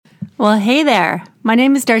Well, hey there. My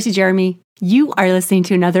name is Darcy Jeremy. You are listening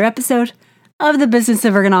to another episode of the Business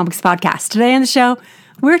of Ergonomics podcast. Today on the show,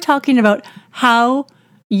 we're talking about how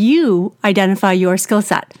you identify your skill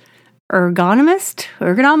set. Ergonomist,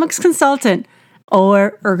 ergonomics consultant,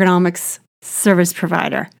 or ergonomics service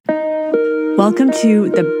provider. Welcome to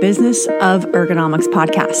the Business of Ergonomics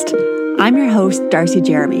podcast. I'm your host, Darcy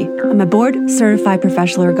Jeremy. I'm a board-certified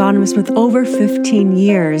professional ergonomist with over 15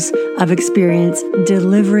 years of experience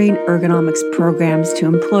delivering ergonomics programs to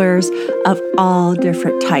employers of all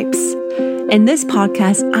different types. In this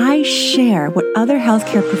podcast, I share what other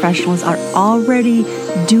healthcare professionals are already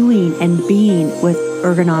doing and being with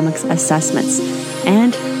ergonomics assessments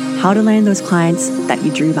and how to land those clients that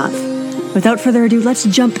you dream of. Without further ado, let's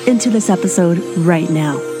jump into this episode right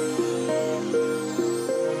now.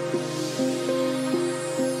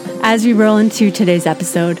 As we roll into today's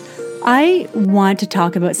episode, I want to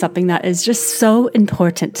talk about something that is just so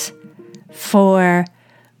important for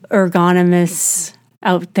ergonomists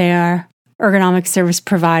out there, ergonomic service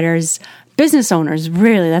providers, business owners,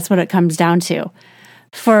 really, that's what it comes down to.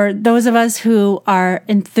 For those of us who are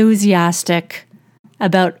enthusiastic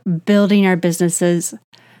about building our businesses,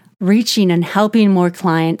 reaching and helping more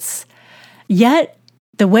clients, yet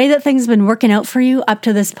the way that things have been working out for you up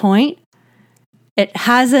to this point, it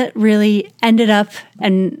hasn't really ended up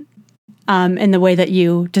in the way that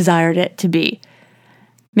you desired it to be.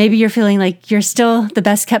 Maybe you're feeling like you're still the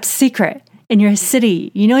best kept secret in your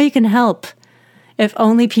city. You know you can help if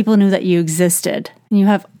only people knew that you existed. And you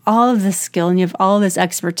have all of this skill and you have all of this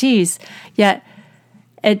expertise, yet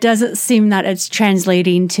it doesn't seem that it's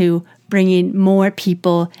translating to bringing more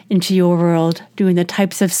people into your world, doing the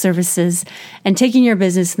types of services and taking your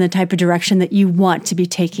business in the type of direction that you want to be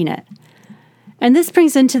taking it. And this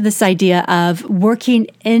brings into this idea of working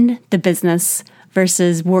in the business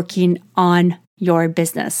versus working on your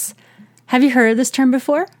business. Have you heard of this term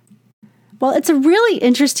before? Well, it's a really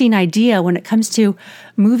interesting idea when it comes to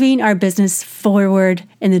moving our business forward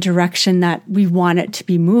in the direction that we want it to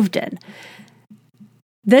be moved in.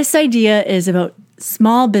 This idea is about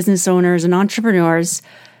small business owners and entrepreneurs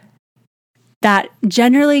that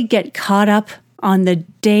generally get caught up on the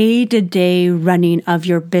day-to-day running of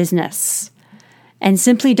your business and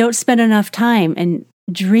simply don't spend enough time in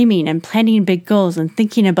dreaming and planning big goals and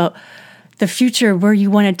thinking about the future where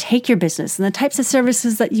you want to take your business and the types of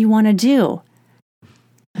services that you want to do.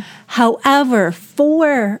 However,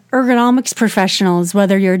 for ergonomics professionals,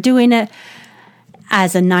 whether you're doing it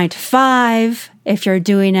as a 9-to-5, if you're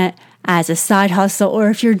doing it as a side hustle,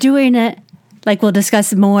 or if you're doing it, like we'll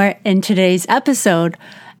discuss more in today's episode,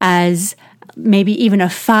 as maybe even a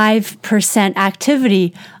 5%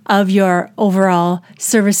 activity of your overall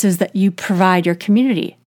services that you provide your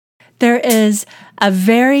community. There is a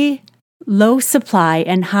very low supply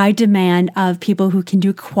and high demand of people who can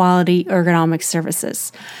do quality ergonomic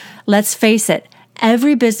services. Let's face it,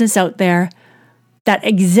 every business out there that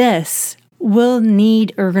exists will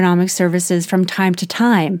need ergonomic services from time to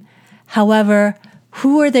time. However,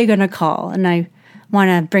 who are they going to call? And I want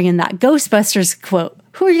to bring in that Ghostbusters quote.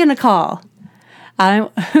 Who are you going to call?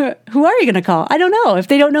 Who are you going to call? I don't know. If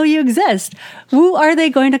they don't know you exist, who are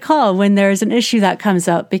they going to call when there's an issue that comes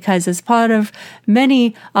up? Because as part of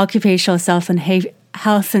many occupational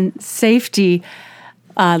health and safety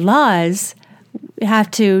laws, we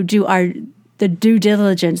have to do the due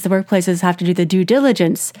diligence. The workplaces have to do the due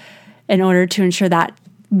diligence in order to ensure that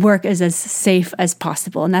work is as safe as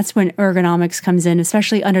possible. And that's when ergonomics comes in,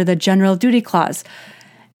 especially under the general duty clause.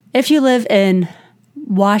 If you live in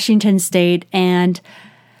Washington State and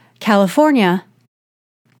California,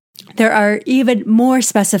 there are even more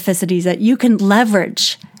specificities that you can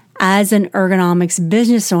leverage as an ergonomics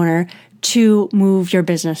business owner to move your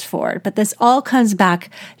business forward. But this all comes back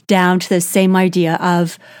down to the same idea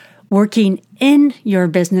of working in your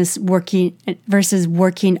business, working versus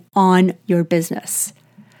working on your business.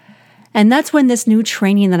 And that's when this new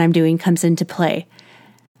training that I'm doing comes into play.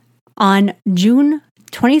 On June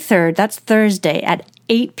 23rd, that's Thursday at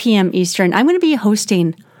 8 p.m. Eastern, I'm going to be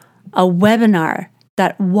hosting a webinar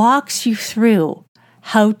that walks you through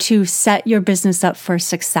how to set your business up for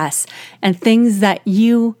success and things that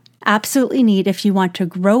you absolutely need if you want to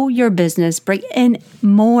grow your business, bring in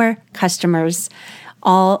more customers,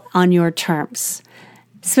 all on your terms.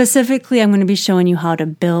 Specifically, I'm going to be showing you how to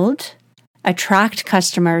build, attract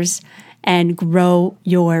customers, and grow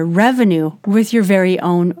your revenue with your very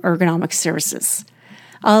own ergonomic services.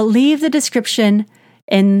 I'll leave the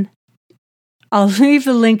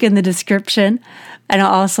link in the description, and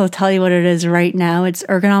I'll also tell you what it is right now. It's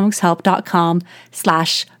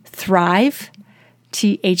ergonomicshelp.com/thrive, THRIVE,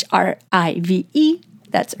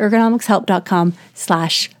 That's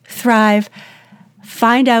ergonomicshelp.com/thrive.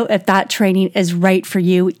 Find out if that training is right for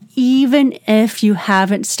you, even if you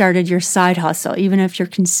haven't started your side hustle, even if you're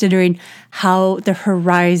considering how the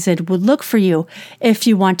horizon would look for you, if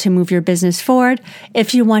you want to move your business forward,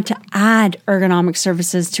 if you want to add ergonomic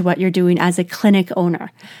services to what you're doing as a clinic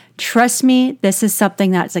owner. Trust me, this is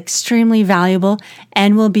something that's extremely valuable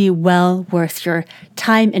and will be well worth your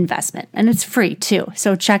time investment. And it's free too,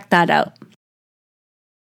 so check that out.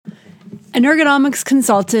 An ergonomics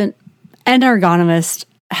consultant and ergonomist,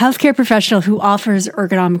 healthcare professional who offers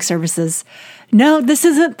ergonomic services. No, this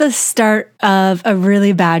isn't the start of a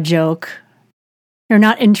really bad joke. You're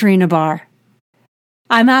not entering a bar.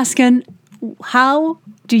 I'm asking, how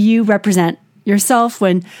do you represent yourself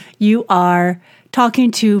when you are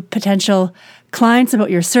talking to potential clients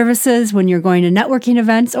about your services, when you're going to networking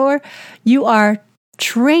events, or you are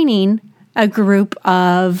training a group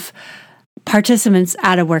of participants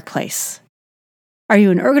at a workplace? Are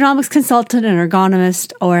you an ergonomics consultant, an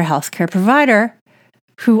ergonomist, or a healthcare provider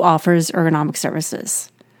who offers ergonomic services?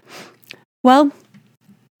 Well,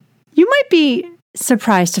 you might be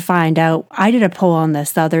surprised to find out I did a poll on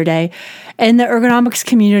this the other day in the ergonomics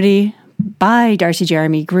community by Darcy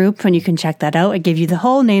Jeremy group, and you can check that out. I gave you the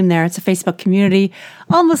whole name there. It's a Facebook community,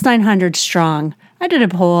 almost 900 strong. I did a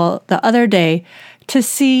poll the other day to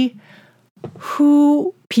see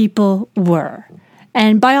who people were.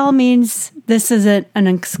 And by all means, this isn't an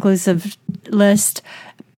exclusive list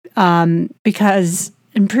because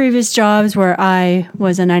in previous jobs where I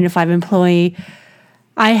was a 9-to-5 employee,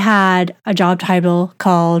 I had a job title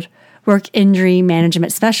called Work Injury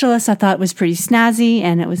Management Specialist. I thought it was pretty snazzy,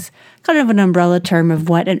 and it was kind of an umbrella term of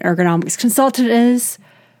what an ergonomics consultant is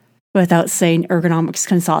without saying ergonomics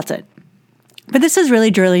consultant. But this is really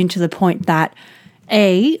drilling to the point that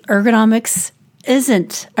A, ergonomics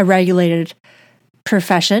isn't a regulated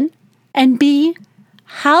profession, and B,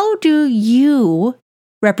 how do you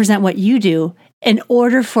represent what you do in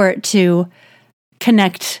order for it to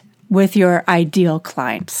connect with your ideal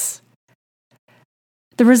clients?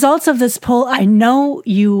 The results of this poll, I know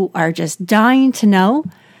you are just dying to know.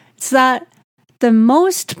 It's that the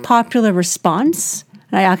most popular response,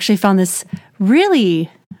 and I actually found this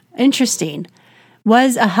really interesting,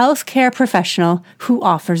 was a healthcare professional who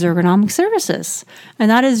offers ergonomic services.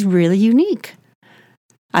 And that is really unique.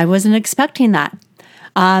 I wasn't expecting that.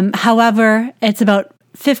 However, it's about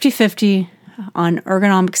 50-50 on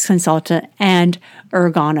ergonomics consultant and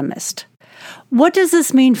ergonomist. What does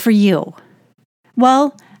this mean for you?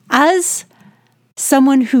 Well, as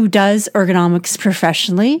someone who does ergonomics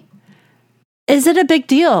professionally, is it a big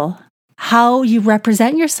deal how you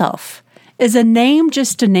represent yourself? Is a name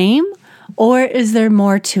just a name, or is there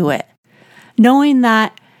more to it? Knowing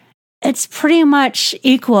that it's pretty much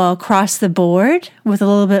equal across the board, with a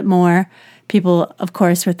little bit more people, of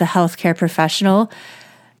course, with the healthcare professional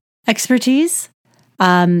expertise.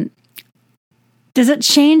 Does it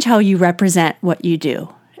change how you represent what you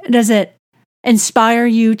do? Does it inspire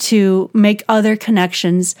you to make other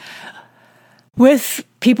connections with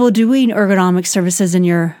people doing ergonomic services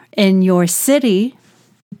in your city?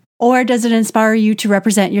 Or does it inspire you to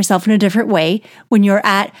represent yourself in a different way when you're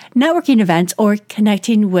at networking events or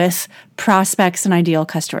connecting with prospects and ideal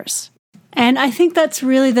customers? And I think that's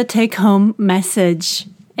really the take-home message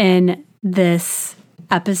in this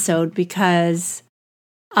episode, because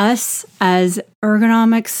us as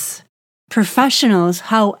ergonomics professionals,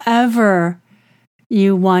 however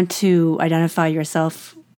you want to identify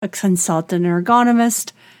yourself, a consultant,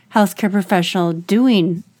 ergonomist, healthcare professional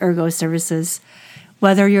doing ergo services,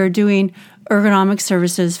 whether you're doing ergonomic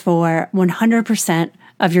services for 100%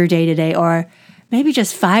 of your day-to-day or maybe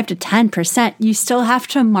just 5 to 10%, you still have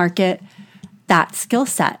to market that skill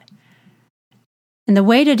set. And the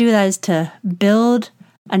way to do that is to build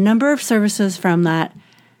a number of services from that.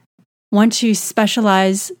 Once you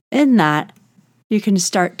specialize in that, you can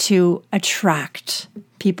start to attract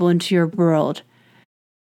people into your world.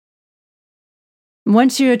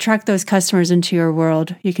 Once you attract those customers into your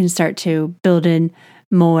world, you can start to build in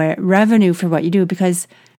more revenue for what you do, because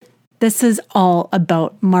this is all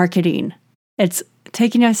about marketing. It's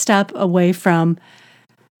taking a step away from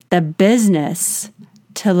the business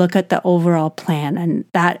to look at the overall plan. And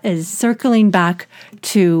that is circling back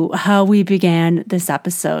to how we began this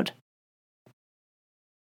episode.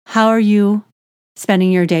 How are you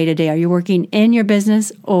spending your day to day? Are you working in your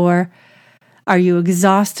business, or are you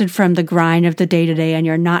exhausted from the grind of the day to day and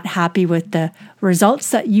you're not happy with the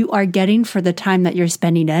results that you are getting for the time that you're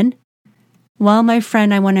spending in? Well, my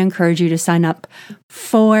friend, I want to encourage you to sign up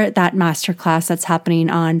for that masterclass that's happening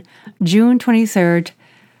on June 23rd,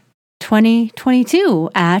 2022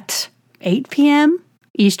 at 8 p.m.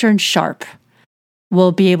 Eastern sharp.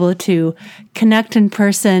 We'll be able to connect in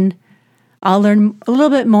person. I'll learn a little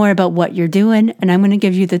bit more about what you're doing, and I'm going to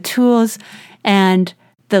give you the tools and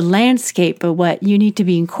the landscape of what you need to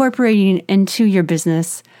be incorporating into your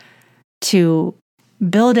business to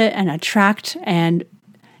build it and attract and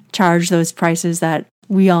charge those prices that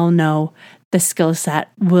we all know the skill set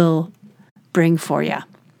will bring for you.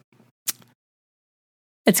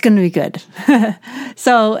 It's going to be good.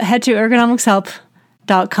 So head to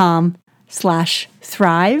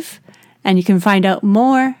ergonomicshelp.com/thrive and you can find out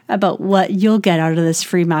more about what you'll get out of this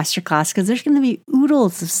free masterclass, because there's going to be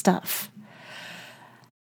oodles of stuff.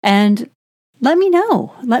 And let me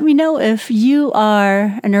know. Let me know if you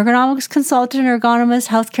are an ergonomics consultant, ergonomist,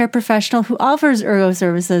 healthcare professional who offers ergo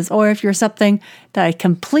services, or if you're something that I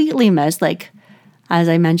completely missed, like, as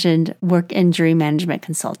I mentioned, work injury management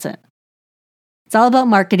consultant. It's all about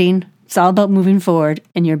marketing. It's all about moving forward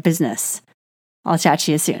in your business. I'll chat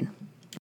to you soon.